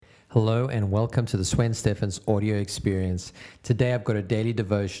Hello and welcome to the Swen Stephens audio experience. Today I've got a daily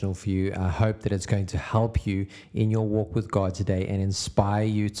devotional for you. I hope that it's going to help you in your walk with God today and inspire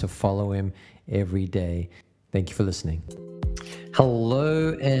you to follow Him every day. Thank you for listening.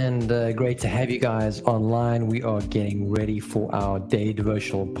 Hello and great to have you guys online. We are getting ready for our daily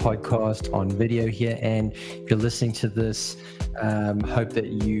devotional podcast on video here. And if you're listening to this, hope that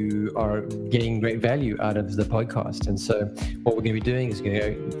you are getting great value out of the podcast. And so what we're going to be doing is going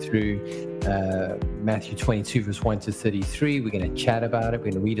to go through Matthew 22, verse 1 to 33. We're going to chat about it.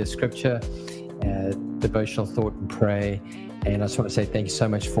 We're going to read a scripture, devotional thought, and pray. And I just want to say thank you so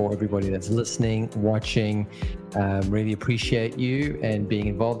much for everybody that's listening, watching. Really appreciate you and being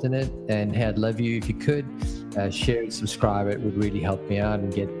involved in it. And hey, I'd love you if you could share and subscribe. It would really help me out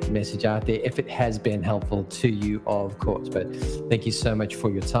and get the message out there if it has been helpful to you, of course. But thank you so much for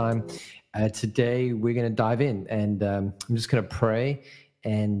your time. Today, we're going to dive in and I'm just going to pray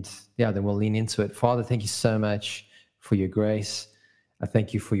and then we'll lean into it. Father, thank you so much for your grace. I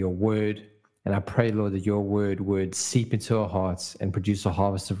thank you for your word. And I pray, Lord, that your word would seep into our hearts and produce a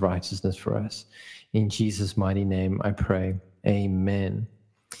harvest of righteousness for us. In Jesus' mighty name, I pray. Amen.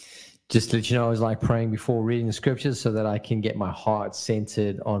 Just to let you know, I was like praying before reading the scriptures so that I can get my heart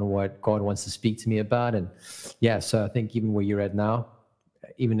centered on what God wants to speak to me about. And so I think even where you're at now,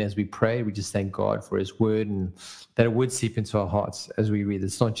 even as we pray, we just thank God for his word and that it would seep into our hearts as we read.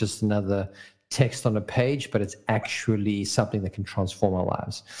 It's not just another text on a page, but it's actually something that can transform our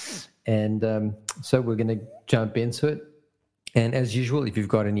lives. And so we're going to jump into it. And as usual, if you've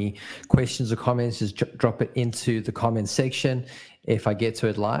got any questions or comments, just drop it into the comment section. If I get to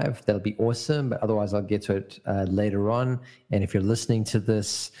it live, that'll be awesome. But otherwise, I'll get to it later on. And if you're listening to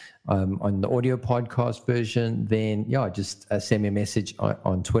this on the audio podcast version, then just send me a message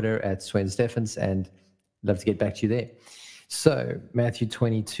on Twitter at Swen Stephens, and I'd love to get back to you there. So Matthew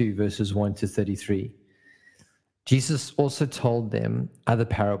 22, verses 1 to 33. Jesus also told them other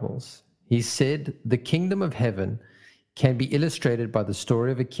parables. He said, "The kingdom of heaven can be illustrated by the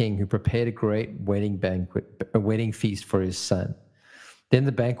story of a king who prepared a great wedding feast for his son. When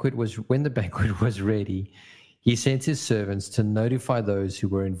the banquet was ready, he sent his servants to notify those who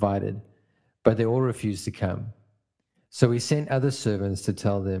were invited, but they all refused to come. So he sent other servants to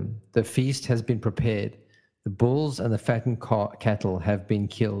tell them, 'The feast has been prepared. The bulls and the fattened cattle have been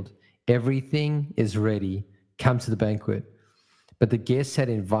killed. Everything is ready. Come to the banquet.' But the guests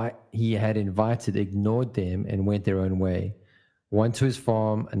he had invited ignored them and went their own way, one to his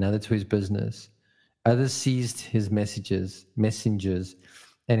farm, another to his business. Others seized his messengers,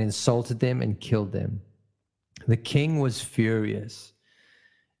 and insulted them and killed them. The king was furious,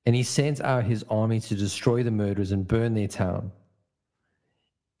 and he sent out his army to destroy the murderers and burn their town.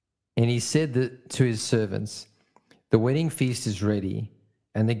 And he said to his servants, 'The wedding feast is ready,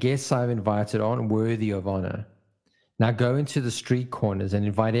 and the guests I have invited aren't worthy of honor. Now go into the street corners and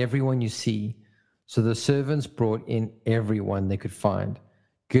invite everyone you see.' So the servants brought in everyone they could find,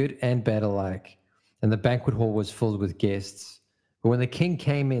 good and bad alike, and the banquet hall was filled with guests. But when the king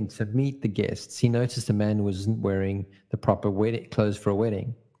came in to meet the guests, he noticed a man who wasn't wearing the proper wedding clothes for a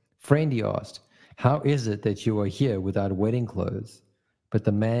wedding. 'Friend,' he asked, 'how is it that you are here without wedding clothes?' But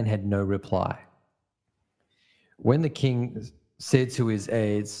the man had no reply. When the king said to his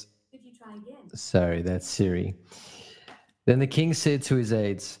aides," Could you try again? Sorry, that's Siri. Then the king said to his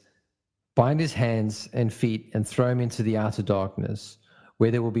aides, "Bind his hands and feet and throw him into the outer darkness,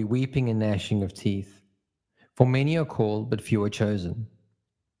 where there will be weeping and gnashing of teeth. For many are called, but few are chosen."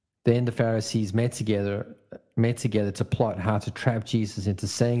 Then the Pharisees met together to plot how to trap Jesus into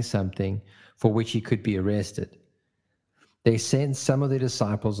saying something for which he could be arrested. They sent some of their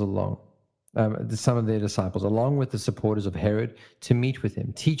disciples along with the supporters of Herod to meet with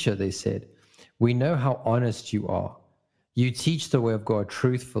him. "Teacher," they said, "we know how honest you are. You teach the way of God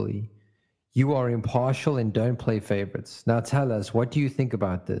truthfully. You are impartial and don't play favorites. Now tell us, what do you think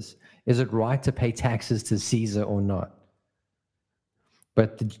about this? Is it right to pay taxes to Caesar or not?"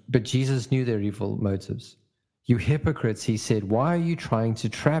 But Jesus knew their evil motives. "You hypocrites," he said, "why are you trying to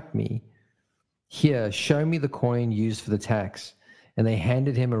trap me? Here, show me the coin used for the tax." And they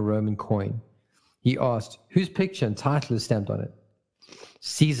handed him a Roman coin. He asked, "Whose picture and title is stamped on it?"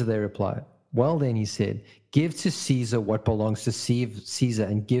 "Caesar," they replied. "Well then," he said, "give to Caesar what belongs to Caesar,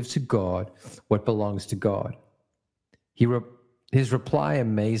 and give to God what belongs to God." His reply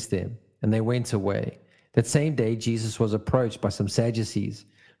amazed them, and they went away. That same day, Jesus was approached by some Sadducees,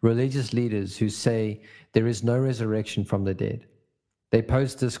 religious leaders who say there is no resurrection from the dead. They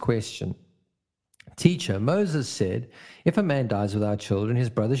posed this question: "Teacher, Moses said, if a man dies without children, his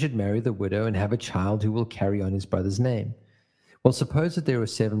brother should marry the widow and have a child who will carry on his brother's name. Well, suppose that there were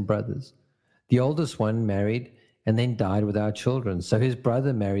 7 brothers. The oldest one married and then died without children. So his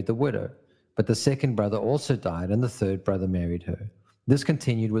brother married the widow. But the second brother also died, and the third brother married her. This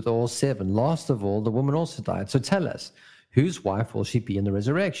continued with all 7. Last of all, the woman also died. So tell us, whose wife will she be in the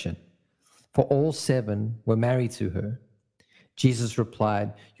resurrection? For all 7 were married to her. Jesus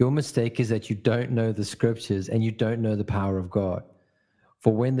replied, your mistake is that you don't know the scriptures and you don't know the power of God.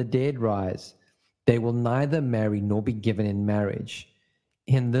 For when the dead rise, they will neither marry nor be given in marriage.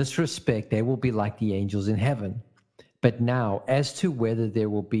 In this respect, they will be like the angels in heaven. But now, as to whether there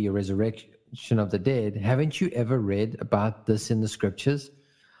will be a resurrection of the dead, haven't you ever read about this in the scriptures?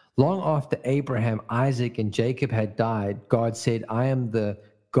 Long after Abraham, Isaac, and Jacob had died, God said, I am the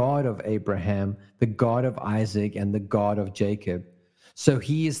God of Abraham, the God of Isaac, and the God of Jacob. So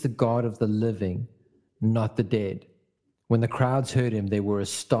he is the God of the living, not the dead. When the crowds heard him, they were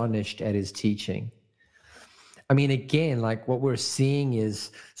astonished at his teaching. I mean, again, like what we're seeing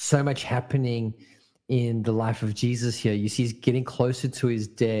is so much happening in the life of Jesus here. You see, he's getting closer to his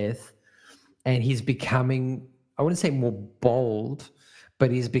death, and he's becoming, I wouldn't say more bold,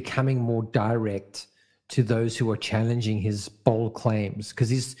 but he's becoming more direct to those who are challenging his bold claims, because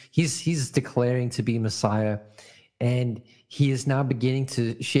he's declaring to be Messiah, and he is now beginning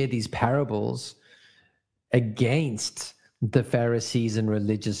to share these parables against the Pharisees and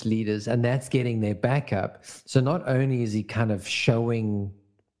religious leaders, and that's getting their backup. So not only is he kind of showing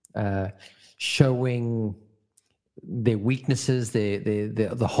their weaknesses,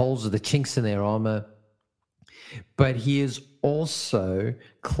 the holes or the chinks in their armor, but he is also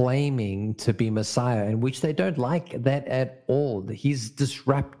claiming to be Messiah, in which they don't like that at all. He's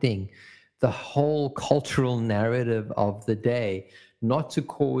disrupting the whole cultural narrative of the day, not to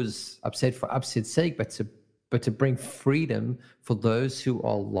cause upset for upset's sake, but to bring freedom for those who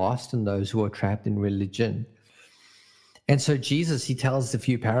are lost and those who are trapped in religion. And so Jesus, he tells a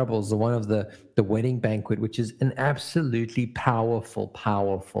few parables, the one of the wedding banquet, which is an absolutely powerful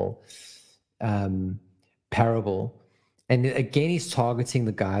parable. And again, he's targeting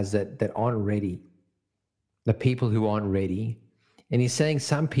the guys that aren't ready, the people who aren't ready. And he's saying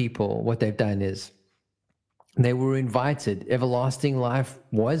some people, what they've done is they were invited. Everlasting life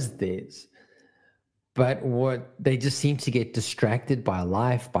was theirs. But what they just seem to get distracted by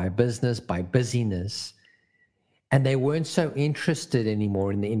life, by business, by busyness. And they weren't so interested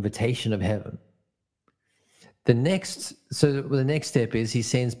anymore in the invitation of heaven. The next step is he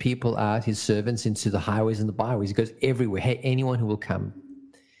sends people out, his servants, into the highways and the byways. He goes everywhere. Hey, anyone who will come.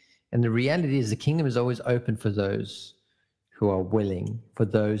 And the reality is the kingdom is always open for those who are willing, for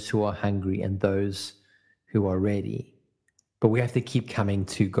those who are hungry, and those who are ready. But we have to keep coming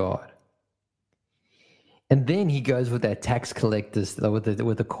to God. And then he goes with that tax collectors with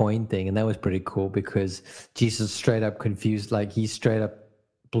the coin thing, and that was pretty cool because Jesus straight up confused, like he straight up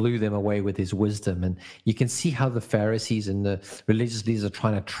blew them away with his wisdom. And you can see how the Pharisees and the religious leaders are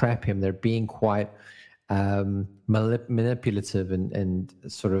trying to trap him. They're being quite manipulative and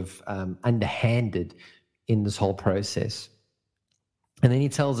sort of underhanded in this whole process. And then he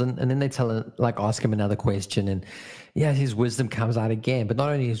tells, and then they ask him another question, and yeah, his wisdom comes out again. But not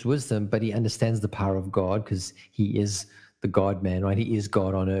only his wisdom, but he understands the power of God because he is the God man, right? He is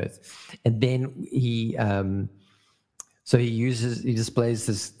God on earth. And then he displays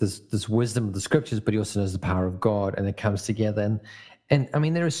this wisdom of the scriptures, but he also knows the power of God, and it comes together. And I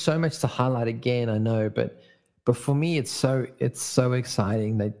mean, there is so much to highlight again, I know, but for me, it's so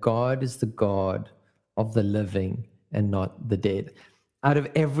exciting that God is the God of the living and not the dead. Out of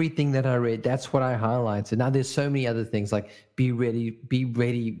everything that I read, that's what I highlighted. Now, there's so many other things like be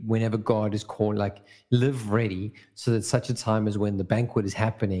ready whenever God is called, like live ready so that such a time as when the banquet is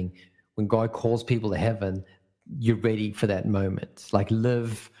happening, when God calls people to heaven, you're ready for that moment. Like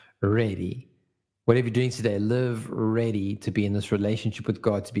live ready. Whatever you're doing today, live ready to be in this relationship with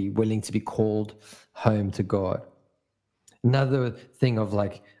God, to be willing to be called home to God. Another thing of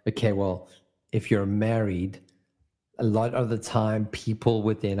like, okay, well, if you're married, a lot of the time people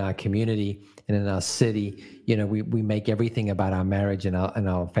within our community and in our city, we make everything about our marriage and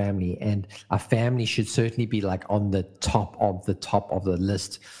our family, and our family should certainly be like on the top of the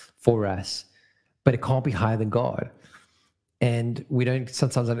list for us, but it can't be higher than God. And we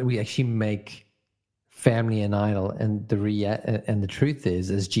actually make family an idol. And the truth is,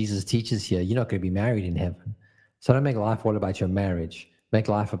 as Jesus teaches here, you're not going to be married in heaven. So don't make life all about your marriage. Make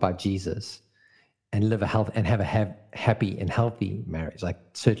life about Jesus. And have a happy and healthy marriage, like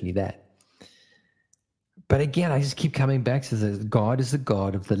certainly that. But again, I just keep coming back to this. God is the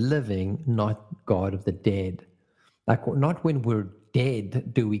God of the living, not God of the dead. Like not when we're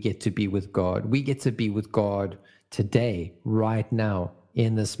dead do we get to be with God. We get to be with God today, right now,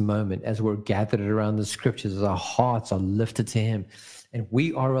 in this moment, as we're gathered around the scriptures, as our hearts are lifted to him, and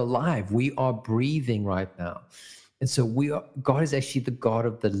we are alive, we are breathing right now. And so God is actually the God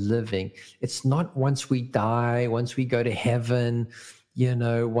of the living. It's not once we die, once we go to heaven,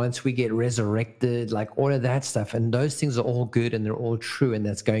 once we get resurrected, like all of that stuff. And those things are all good and they're all true, and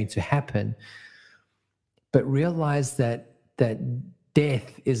that's going to happen. But realize that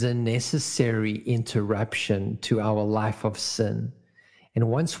death is a necessary interruption to our life of sin. And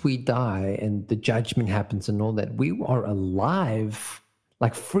once we die and the judgment happens and all that, we are alive,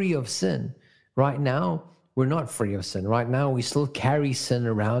 like free of sin. Right now, we're not free of sin. Right now, we still carry sin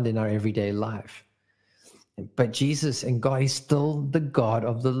around in our everyday life. But Jesus and God is still the God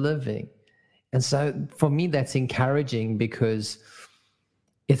of the living. And so for me, that's encouraging, because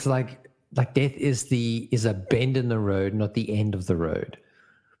it's like death is a bend in the road, not the end of the road.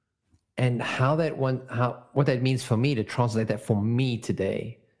 And what that means for me, to translate that for me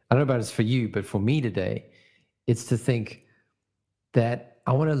today, I don't know about it's for you, but for me today, it's to think that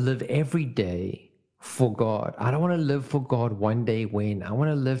I want to live every day for God. I don't want to live for God one day when. I want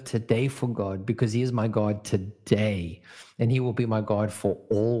to live today for God, because he is my God today, and he will be my God for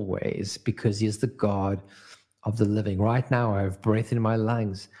always, because he is the God of the living. Right now, I have breath in my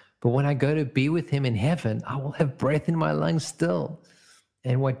lungs, but when I go to be with him in heaven, I will have breath in my lungs still.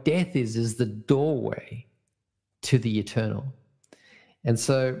 And what death is the doorway to the eternal. And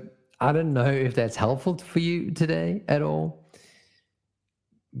so I don't know if that's helpful for you today at all,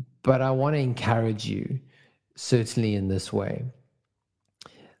 but I want to encourage you, certainly in this way,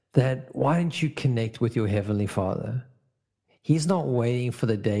 that why don't you connect with your Heavenly Father? He's not waiting for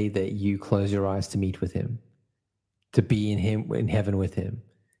the day that you close your eyes to meet with him, to be in heaven with him.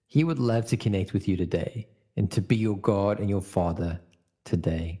 He would love to connect with you today and to be your God and your Father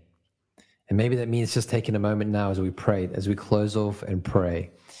today. And maybe that means just taking a moment now as we pray, as we close off and pray,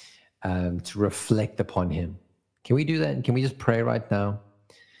 to reflect upon him. Can we do that? Can we just pray right now?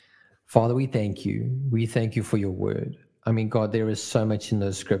 Father, we thank you. We thank you for your word. I mean, God, there is so much in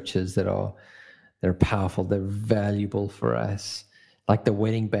those scriptures that are powerful, they're valuable for us. Like the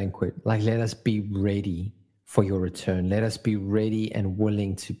wedding banquet, like let us be ready for your return. Let us be ready and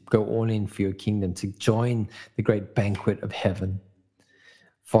willing to go all in for your kingdom, to join the great banquet of heaven.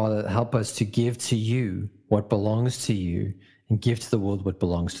 Father, help us to give to you what belongs to you and give to the world what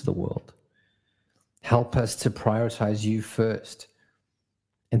belongs to the world. Help us to prioritize you first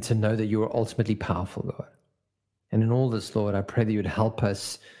and to know that you are ultimately powerful, God. And in all this, Lord, I pray that you would help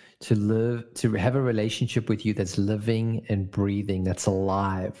us to have a relationship with you that's living and breathing, that's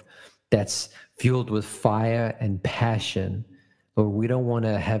alive, that's fueled with fire and passion. Lord, we don't want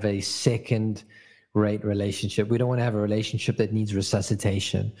to have a second-rate relationship. We don't want to have a relationship that needs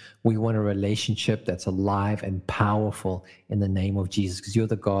resuscitation. We want a relationship that's alive and powerful in the name of Jesus, because you're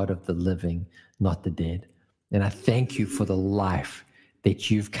the God of the living, not the dead. And I thank you for the life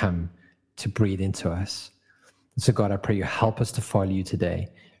that you've come to breathe into us. So God, I pray you help us to follow you today.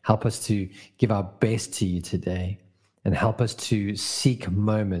 Help us to give our best to you today, and help us to seek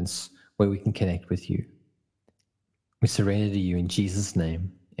moments where we can connect with you. We surrender to you in Jesus'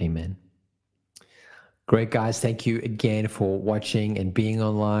 name. Amen. Great, guys. Thank you again for watching and being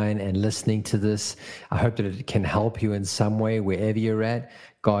online and listening to this. I hope that it can help you in some way wherever you're at.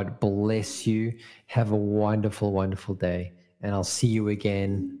 God bless you. Have a wonderful, wonderful day. And I'll see you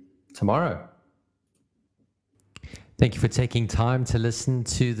again tomorrow. Thank you for taking time to listen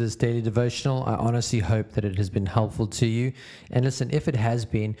to this daily devotional. I honestly hope that it has been helpful to you. And listen, if it has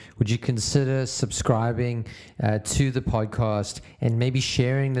been, would you consider subscribing to the podcast and maybe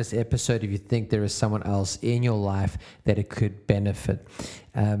sharing this episode if you think there is someone else in your life that it could benefit.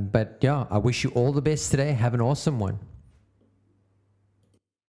 But yeah, I wish you all the best today. Have an awesome one.